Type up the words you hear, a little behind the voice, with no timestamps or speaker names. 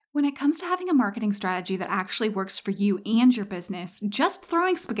When it comes to having a marketing strategy that actually works for you and your business, just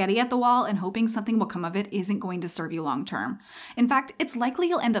throwing spaghetti at the wall and hoping something will come of it isn't going to serve you long term. In fact, it's likely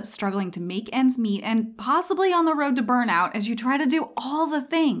you'll end up struggling to make ends meet and possibly on the road to burnout as you try to do all the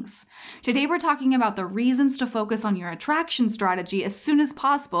things. Today, we're talking about the reasons to focus on your attraction strategy as soon as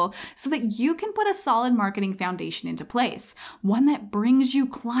possible so that you can put a solid marketing foundation into place, one that brings you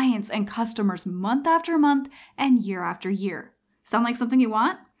clients and customers month after month and year after year. Sound like something you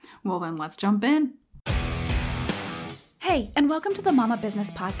want? Well, then let's jump in. Hey, and welcome to the Mama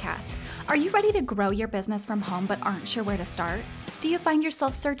Business Podcast. Are you ready to grow your business from home but aren't sure where to start? Do you find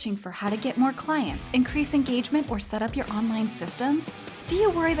yourself searching for how to get more clients, increase engagement, or set up your online systems? Do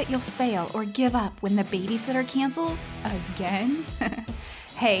you worry that you'll fail or give up when the babysitter cancels again?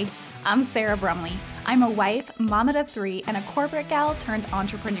 Hey, I'm Sarah Brumley. I'm a wife, mama to three, and a corporate gal turned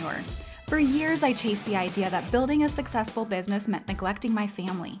entrepreneur. For years, I chased the idea that building a successful business meant neglecting my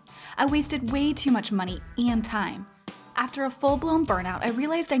family. I wasted way too much money and time. After a full-blown burnout, I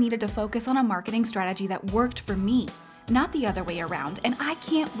realized I needed to focus on a marketing strategy that worked for me, not the other way around, and I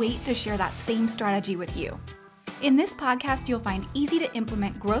can't wait to share that same strategy with you. In this podcast, you'll find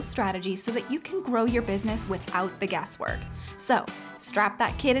easy-to-implement growth strategies so that you can grow your business without the guesswork. So, strap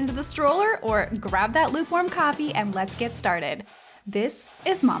that kid into the stroller or grab that lukewarm coffee and let's get started. This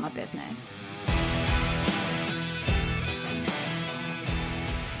is Mama Business.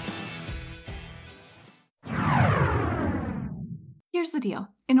 Here's the deal.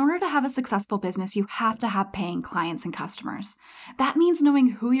 In order to have a successful business, you have to have paying clients and customers. That means knowing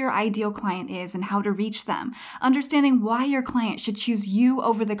who your ideal client is and how to reach them, understanding why your client should choose you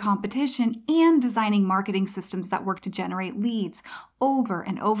over the competition, and designing marketing systems that work to generate leads over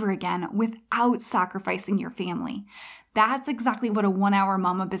and over again without sacrificing your family. That's exactly what a 1-hour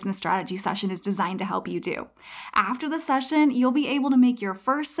Mama Business Strategy session is designed to help you do. After the session, you'll be able to make your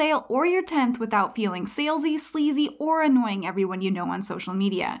first sale or your 10th without feeling salesy, sleazy, or annoying everyone you know on social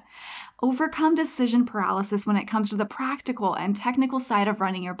media. Overcome decision paralysis when it comes to the practical and technical side of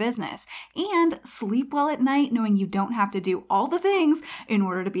running your business, and sleep well at night knowing you don't have to do all the things in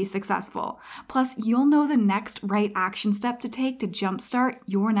order to be successful. Plus, you'll know the next right action step to take to jumpstart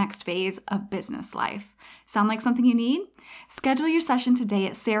your next phase of business life. Sound like something you need? Schedule your session today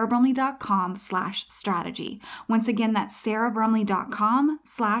at sarahbrumley.com/strategy. Once again, that's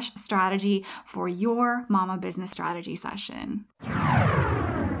sarahbrumley.com/strategy for your Mama Business Strategy session.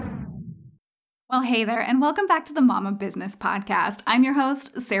 Well, hey there, and welcome back to the Mama Business Podcast. I'm your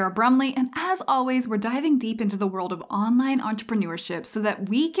host, Sarah Brumley, and as always, we're diving deep into the world of online entrepreneurship so that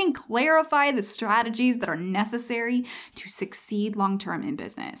we can clarify the strategies that are necessary to succeed long-term in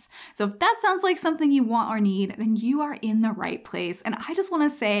business. So if that sounds like something you want or need, then you are in the right place, and I just want to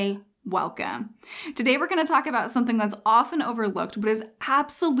say, welcome. Today, we're going to talk about something that's often overlooked, but is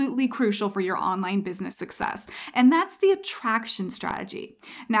absolutely crucial for your online business success, and that's the attraction strategy.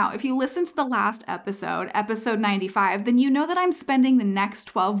 Now, if you listened to the last episode, episode 95, then you know that I'm spending the next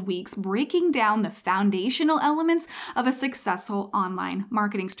 12 weeks breaking down the foundational elements of a successful online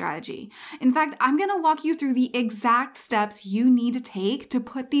marketing strategy. In fact, I'm going to walk you through the exact steps you need to take to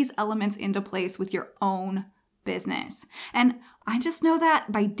put these elements into place with your own business. And I just know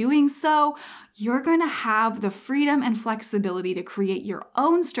that by doing so, you're going to have the freedom and flexibility to create your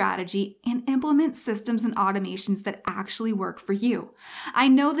own strategy and implement systems and automations that actually work for you. I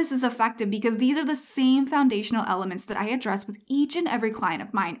know this is effective because these are the same foundational elements that I address with each and every client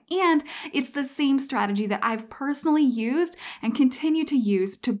of mine, and it's the same strategy that I've personally used and continue to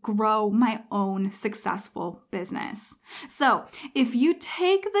use to grow my own successful business. So, if you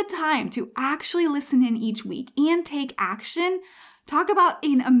take the time to actually listen in each week and take action, talk about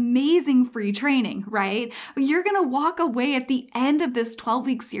an amazing free training, right? You're going to walk away at the end of this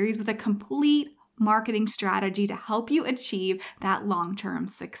 12-week series with a complete marketing strategy to help you achieve that long-term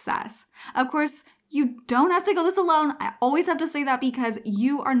success. Of course, you don't have to go this alone. I always have to say that because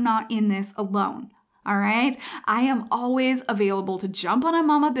you are not in this alone. All right. I am always available to jump on a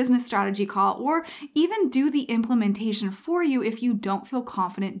Mama Business Strategy call or even do the implementation for you if you don't feel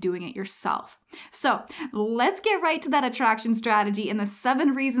confident doing it yourself. So let's get right to that attraction strategy and the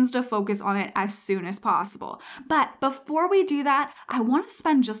 7 reasons to focus on it as soon as possible. But before we do that, I want to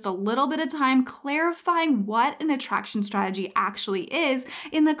spend just a little bit of time clarifying what an attraction strategy actually is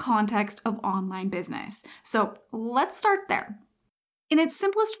in the context of online business. So let's start there. In its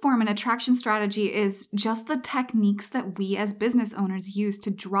simplest form, an attraction strategy is just the techniques that we as business owners use to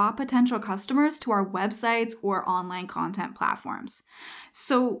draw potential customers to our websites or online content platforms.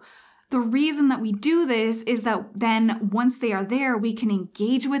 So The reason that we do this is that then once they are there, we can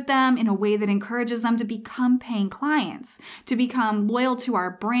engage with them in a way that encourages them to become paying clients, to become loyal to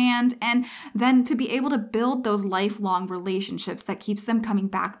our brand, and then to be able to build those lifelong relationships that keeps them coming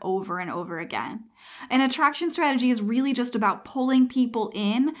back over and over again. An attraction strategy is really just about pulling people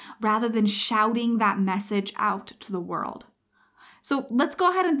in rather than shouting that message out to the world. So let's go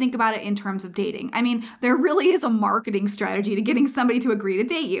ahead and think about it in terms of dating. I mean, there really is a marketing strategy to getting somebody to agree to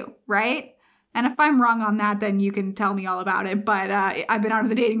date you, right? And if I'm wrong on that, then you can tell me all about it. But I've been out of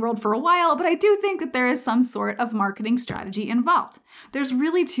the dating world for a while, but I do think that there is some sort of marketing strategy involved. There's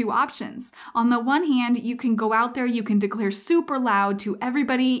really two options. On the one hand, you can go out there, you can declare super loud to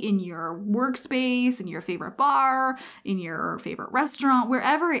everybody in your workspace, in your favorite bar, in your favorite restaurant,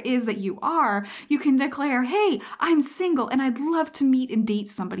 wherever it is that you are, you can declare, hey, I'm single and I'd love to meet and date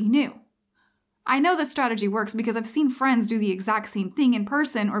somebody new. I know this strategy works because I've seen friends do the exact same thing in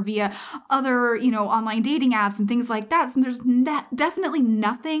person or via other, online dating apps and things like that. And there's definitely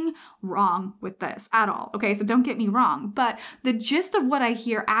nothing wrong with this at all. Okay, so don't get me wrong. But the gist of what I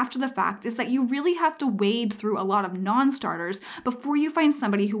hear after the fact is that you really have to wade through a lot of non-starters before you find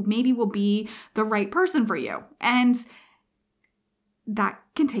somebody who maybe will be the right person for you. And that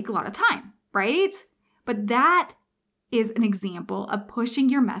can take a lot of time, right? But that is an example of pushing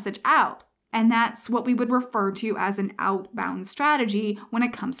your message out. And that's what we would refer to as an outbound strategy when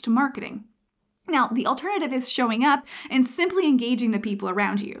it comes to marketing. Now, the alternative is showing up and simply engaging the people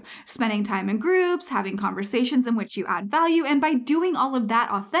around you, spending time in groups, having conversations in which you add value, and by doing all of that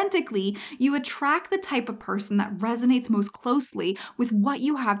authentically, you attract the type of person that resonates most closely with what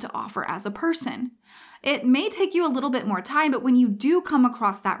you have to offer as a person. It may take you a little bit more time, but when you do come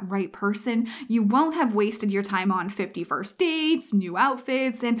across that right person, you won't have wasted your time on 50 first dates, new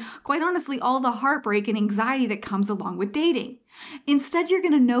outfits, and quite honestly, all the heartbreak and anxiety that comes along with dating. Instead, you're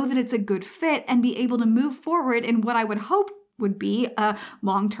going to know that it's a good fit and be able to move forward in what I would hope would be a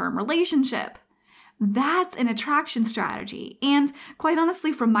long-term relationship. That's an attraction strategy. And quite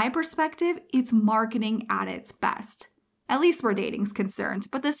honestly, from my perspective, it's marketing at its best. At least where dating's concerned,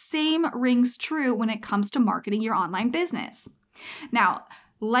 but the same rings true when it comes to marketing your online business. Now,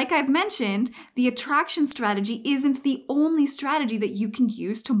 like I've mentioned, the attraction strategy isn't the only strategy that you can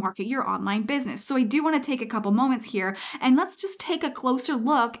use to market your online business. So I do want to take a couple moments here and let's just take a closer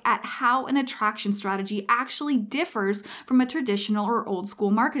look at how an attraction strategy actually differs from a traditional or old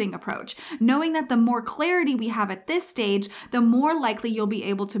school marketing approach. Knowing that the more clarity we have at this stage, the more likely you'll be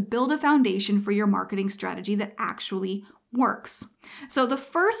able to build a foundation for your marketing strategy that actually works. So the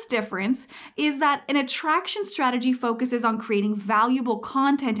first difference is that an attraction strategy focuses on creating valuable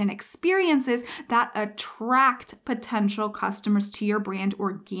content and experiences that attract potential customers to your brand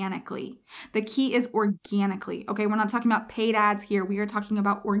organically. The key is organically. Okay, we're not talking about paid ads here. We are talking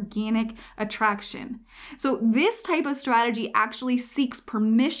about organic attraction. So this type of strategy actually seeks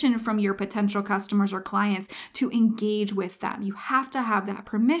permission from your potential customers or clients to engage with them. You have to have that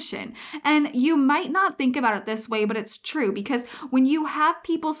permission. And you might not think about it this way, but it's true because when you have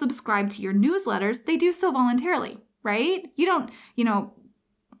people subscribe to your newsletters, they do so voluntarily, right? You don't,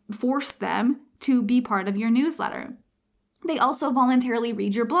 force them to be part of your newsletter. They also voluntarily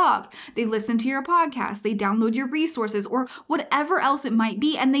read your blog. They listen to your podcast. They download your resources or whatever else it might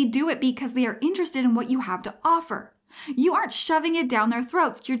be. And they do it because they are interested in what you have to offer. You aren't shoving it down their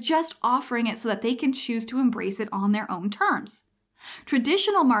throats. You're just offering it so that they can choose to embrace it on their own terms.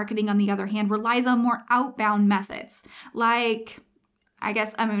 Traditional marketing, on the other hand, relies on more outbound methods, like,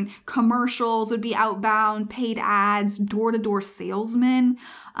 commercials would be outbound, paid ads, door-to-door salesmen.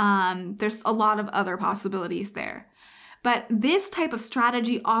 There's a lot of other possibilities there. But this type of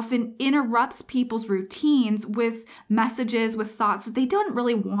strategy often interrupts people's routines with messages, with thoughts that they don't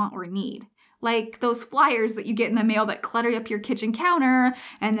really want or need. Like those flyers that you get in the mail that clutter up your kitchen counter,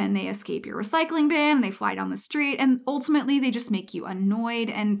 and then they escape your recycling bin, and they fly down the street, and ultimately they just make you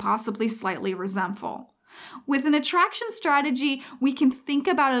annoyed and possibly slightly resentful. With an attraction strategy, we can think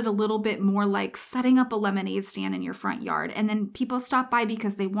about it a little bit more like setting up a lemonade stand in your front yard, and then people stop by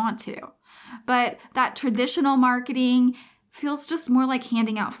because they want to. But that traditional marketing feels just more like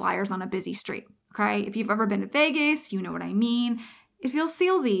handing out flyers on a busy street, okay? If you've ever been to Vegas, you know what I mean. It feels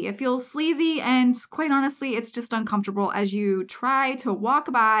salesy, it feels sleazy, and quite honestly, it's just uncomfortable as you try to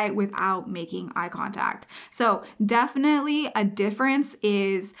walk by without making eye contact. So definitely a difference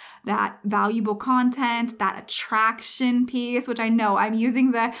is that valuable content, that attraction piece, which I know I'm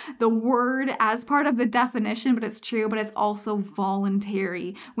using the word as part of the definition, but it's true, but it's also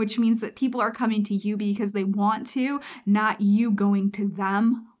voluntary, which means that people are coming to you because they want to, not you going to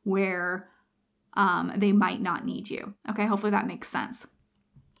them where they might not need you. Okay, hopefully that makes sense.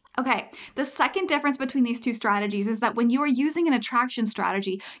 Okay, the second difference between these two strategies is that when you are using an attraction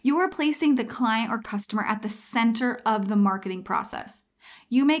strategy, you are placing the client or customer at the center of the marketing process.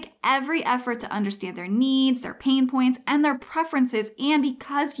 You make every effort to understand their needs, their pain points, and their preferences. And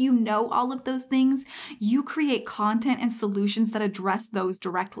because you know all of those things, you create content and solutions that address those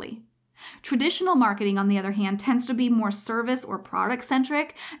directly. Traditional marketing, on the other hand, tends to be more service or product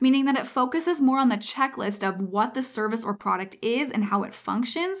centric, meaning that it focuses more on the checklist of what the service or product is and how it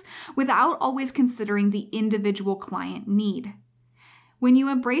functions, without always considering the individual client need. When you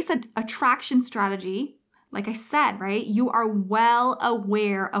embrace an attraction strategy, like I said, right, you are well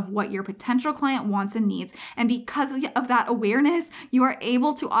aware of what your potential client wants and needs. And because of that awareness, you are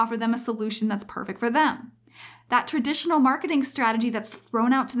able to offer them a solution that's perfect for them. That traditional marketing strategy that's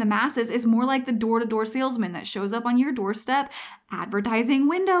thrown out to the masses is more like the door-to-door salesman that shows up on your doorstep advertising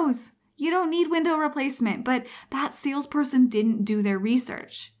windows. You don't need window replacement, but that salesperson didn't do their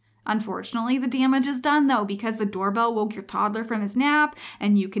research. Unfortunately, the damage is done though, because the doorbell woke your toddler from his nap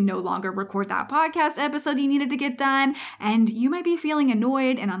and you can no longer record that podcast episode you needed to get done. And you might be feeling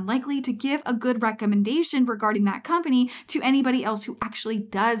annoyed and unlikely to give a good recommendation regarding that company to anybody else who actually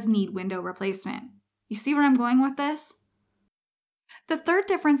does need window replacement. You see where I'm going with this? The third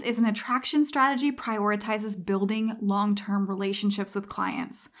difference is an attraction strategy prioritizes building long-term relationships with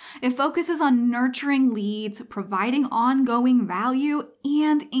clients. It focuses on nurturing leads, providing ongoing value,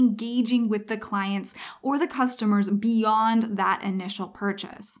 and engaging with the clients or the customers beyond that initial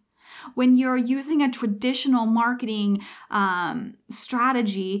purchase. When you're using a traditional marketing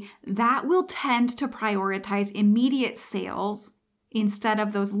strategy, that will tend to prioritize immediate sales instead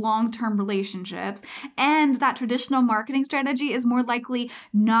of those long-term relationships. And that traditional marketing strategy is more likely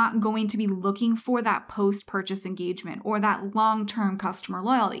not going to be looking for that post-purchase engagement or that long-term customer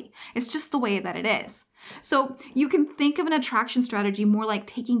loyalty. It's just the way that it is. So you can think of an attraction strategy more like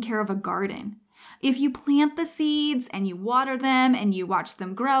taking care of a garden. If you plant the seeds and you water them and you watch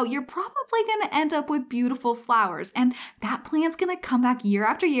them grow, you're probably going to end up with beautiful flowers. And that plant's going to come back year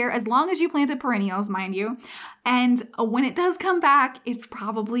after year, as long as you planted perennials, mind you. And when it does come back, it's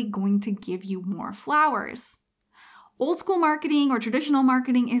probably going to give you more flowers. Old school marketing or traditional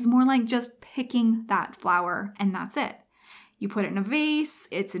marketing is more like just picking that flower and that's it. You put it in a vase,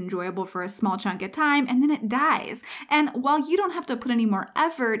 it's enjoyable for a small chunk of time, and then it dies. And while you don't have to put any more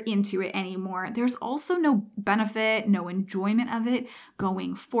effort into it anymore, there's also no benefit, no enjoyment of it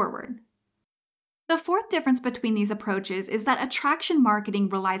going forward. The fourth difference between these approaches is that attraction marketing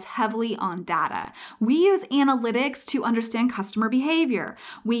relies heavily on data. We use analytics to understand customer behavior.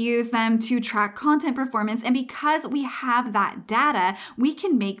 We use them to track content performance, and because we have that data, we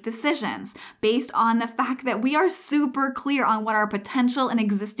can make decisions based on the fact that we are super clear on what our potential and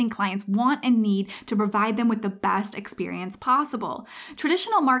existing clients want and need to provide them with the best experience possible.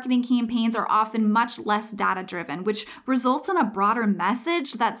 Traditional marketing campaigns are often much less data-driven, which results in a broader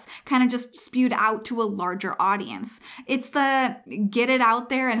message that's kind of just spewed out to a larger audience. It's the get it out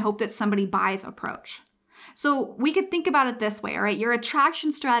there and hope that somebody buys approach. So we could think about it this way, all right? Your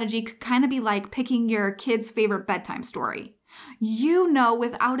attraction strategy could kind of be like picking your kid's favorite bedtime story. You know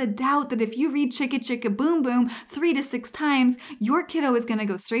without a doubt that if you read Chicka Chicka Boom Boom 3 to 6 times, your kiddo is going to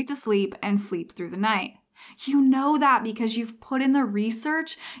go straight to sleep and sleep through the night. You know that because you've put in the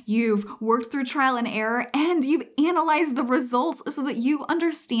research, you've worked through trial and error, and you've analyzed the results so that you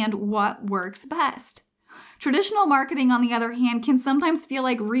understand what works best. Traditional marketing, on the other hand, can sometimes feel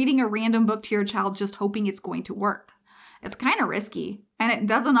like reading a random book to your child just hoping it's going to work. It's kind of risky, and it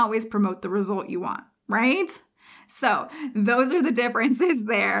doesn't always promote the result you want, right? So those are the differences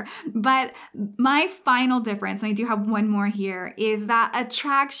there. But my final difference, and I do have one more here, is that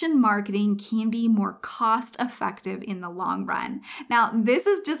attraction marketing can be more cost effective in the long run. Now, this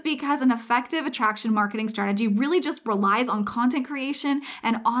is just because an effective attraction marketing strategy really just relies on content creation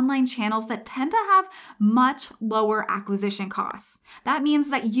and online channels that tend to have much lower acquisition costs. That means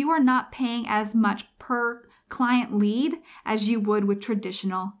that you are not paying as much per client lead as you would with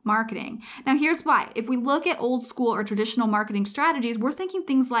traditional marketing. Now, here's why. If we look at old school or traditional marketing strategies, we're thinking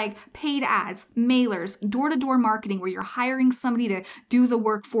things like paid ads, mailers, door-to-door marketing, where you're hiring somebody to do the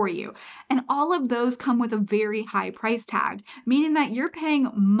work for you. And all of those come with a very high price tag, meaning that you're paying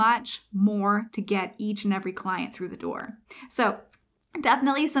much more to get each and every client through the door. So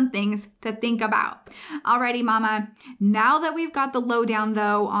definitely some things to think about. Alrighty, mama. Now that we've got the lowdown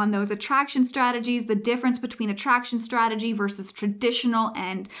though on those attraction strategies, the difference between attraction strategy versus traditional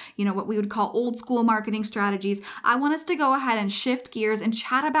and, what we would call old school marketing strategies, I want us to go ahead and shift gears and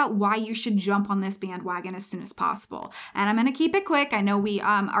chat about why you should jump on this bandwagon as soon as possible. And I'm going to keep it quick. I know we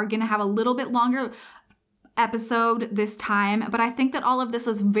are going to have a little bit longer episode this time, but I think that all of this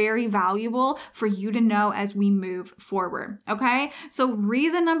is very valuable for you to know as we move forward. Okay. So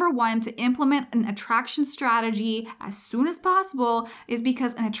reason number one to implement an attraction strategy as soon as possible is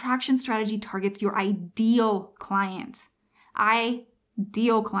because an attraction strategy targets your ideal client.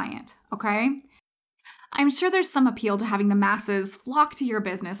 Ideal client. Okay. I'm sure there's some appeal to having the masses flock to your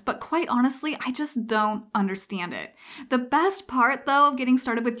business, but quite honestly, I just don't understand it. The best part, though, of getting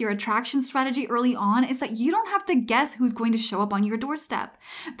started with your attraction strategy early on is that you don't have to guess who's going to show up on your doorstep.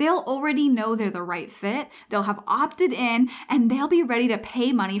 They'll already know they're the right fit, they'll have opted in, and they'll be ready to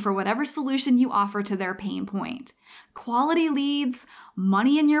pay money for whatever solution you offer to their pain point. Quality leads,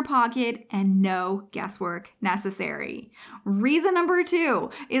 money in your pocket, and no guesswork necessary. Reason number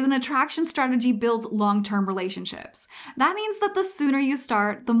two is an attraction strategy builds long-term relationships. That means that the sooner you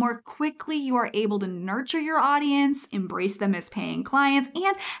start, the more quickly you are able to nurture your audience, embrace them as paying clients,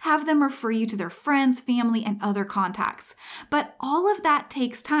 and have them refer you to their friends, family, and other contacts. But all of that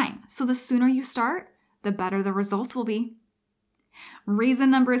takes time, so the sooner you start, the better the results will be.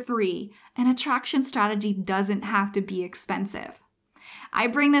 Reason number three, an attraction strategy doesn't have to be expensive. I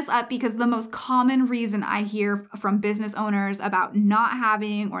bring this up because the most common reason I hear from business owners about not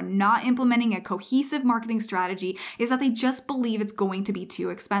having or not implementing a cohesive marketing strategy is that they just believe it's going to be too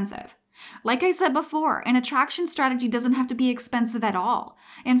expensive. Like I said before, an attraction strategy doesn't have to be expensive at all.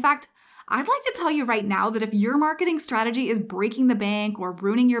 In fact, I'd like to tell you right now that if your marketing strategy is breaking the bank or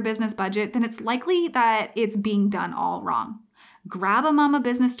ruining your business budget, then it's likely that it's being done all wrong. Grab a Mama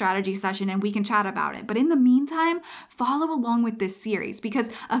Business strategy session and we can chat about it. But in the meantime, follow along with this series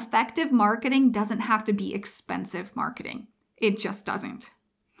because effective marketing doesn't have to be expensive marketing. It just doesn't.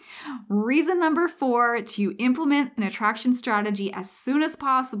 Reason number four to implement an attraction strategy as soon as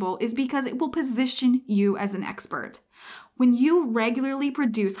possible is because it will position you as an expert. When you regularly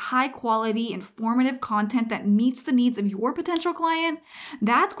produce high quality, informative content that meets the needs of your potential client,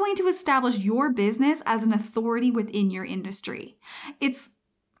 that's going to establish your business as an authority within your industry. It's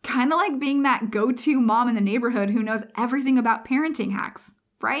kind of like being that go-to mom in the neighborhood who knows everything about parenting hacks,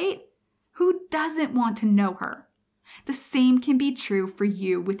 right? Who doesn't want to know her? The same can be true for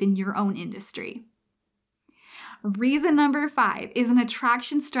you within your own industry. Reason number five is an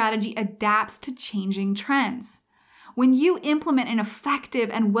attraction strategy adapts to changing trends. When you implement an effective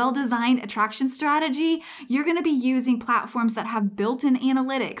and well-designed attraction strategy, you're going to be using platforms that have built-in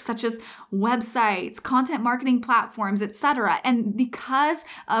analytics, such as websites, content marketing platforms, etc. And because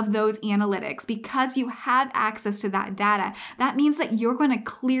of those analytics, because you have access to that data, that means that you're going to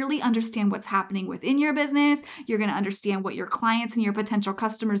clearly understand what's happening within your business. You're going to understand what your clients and your potential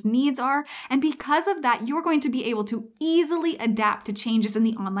customers' needs are. And because of that, you're going to be able to easily adapt to changes in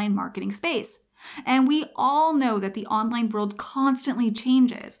the online marketing space. And we all know that the online world constantly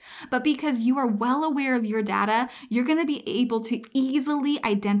changes, but because you are well aware of your data, you're going to be able to easily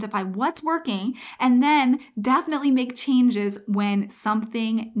identify what's working and then definitely make changes when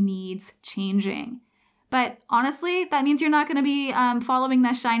something needs changing. But honestly, that means you're not going to be following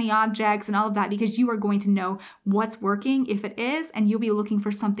the shiny objects and all of that because you are going to know what's working if it is, and you'll be looking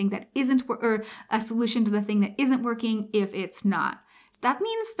for something that isn't, or a solution to the thing that isn't working if it's not. That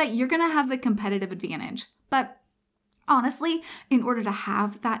means that you're going to have the competitive advantage. But honestly, in order to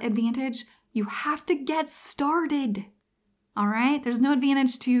have that advantage, you have to get started. All right? There's no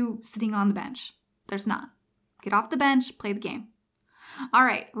advantage to sitting on the bench. There's not. Get off the bench, play the game. All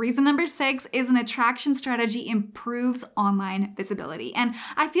right, reason number 6 is an attraction strategy improves online visibility. And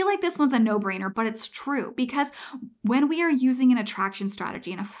I feel like this one's a no-brainer, but it's true because when we are using an attraction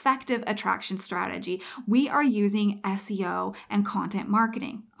strategy, an effective attraction strategy, we are using SEO and content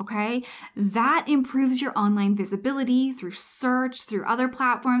marketing, okay? That improves your online visibility through search, through other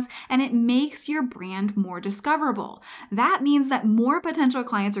platforms, and it makes your brand more discoverable. That means that more potential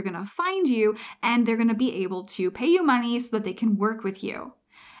clients are going to find you and they're going to be able to pay you money so that they can work with you.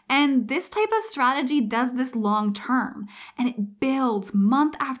 And this type of strategy does this long term, and it builds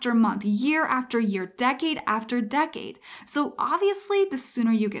month after month, year after year, decade after decade. So obviously, the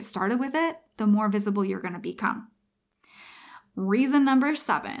sooner you get started with it, the more visible you're going to become. Reason number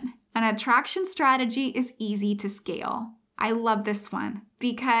 7, an attraction strategy is easy to scale. I love this one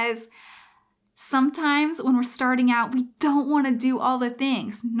because sometimes when we're starting out, we don't want to do all the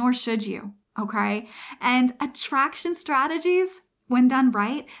things, nor should you, okay? And attraction strategies, when done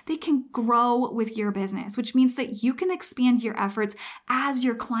right, they can grow with your business, which means that you can expand your efforts as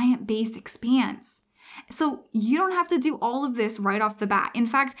your client base expands. So you don't have to do all of this right off the bat. In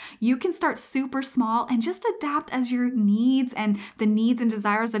fact, you can start super small and just adapt as your needs and the needs and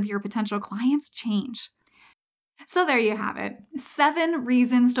desires of your potential clients change. So there you have it. 7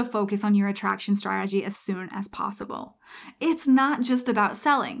 reasons to focus on your attraction strategy as soon as possible. It's not just about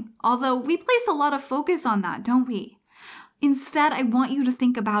selling, although we place a lot of focus on that, don't we? Instead, I want you to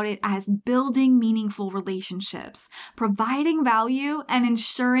think about it as building meaningful relationships, providing value, and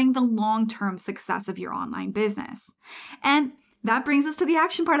ensuring the long-term success of your online business. And that brings us to the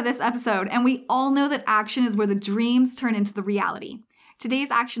action part of this episode, and we all know that action is where the dreams turn into the reality.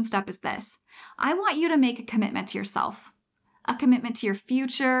 Today's action step is this. I want you to make a commitment to yourself, a commitment to your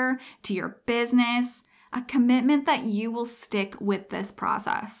future, to your business, a commitment that you will stick with this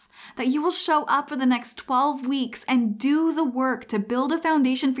process, that you will show up for the next 12 weeks and do the work to build a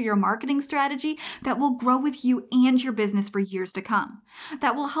foundation for your marketing strategy that will grow with you and your business for years to come,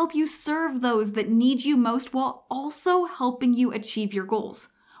 that will help you serve those that need you most while also helping you achieve your goals,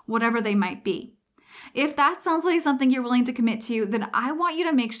 whatever they might be. If that sounds like something you're willing to commit to, then I want you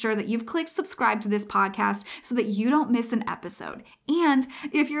to make sure that you've clicked subscribe to this podcast so that you don't miss an episode. And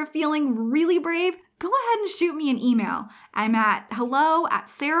if you're feeling really brave, go ahead and shoot me an email. I'm at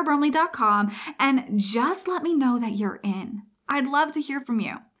hello@sarahbrumley.com and just let me know that you're in. I'd love to hear from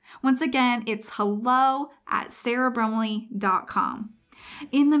you. Once again, it's hello@sarahbrumley.com.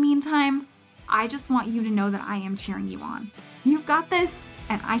 In the meantime, I just want you to know that I am cheering you on. You've got this,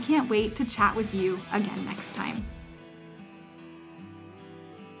 and I can't wait to chat with you again next time.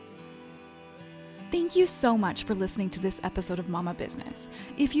 Thank you so much for listening to this episode of Mama Business.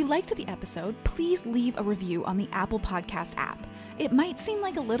 If you liked the episode, please leave a review on the Apple Podcast app. It might seem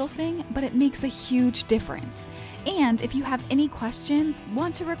like a little thing, but it makes a huge difference. And if you have any questions,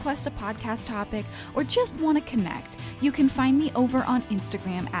 want to request a podcast topic, or just want to connect, you can find me over on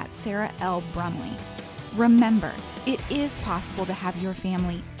Instagram at Sarah L. Brumley. Remember, it is possible to have your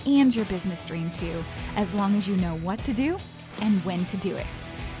family and your business dream too, as long as you know what to do and when to do it.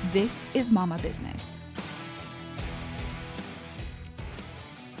 This is Mama Business.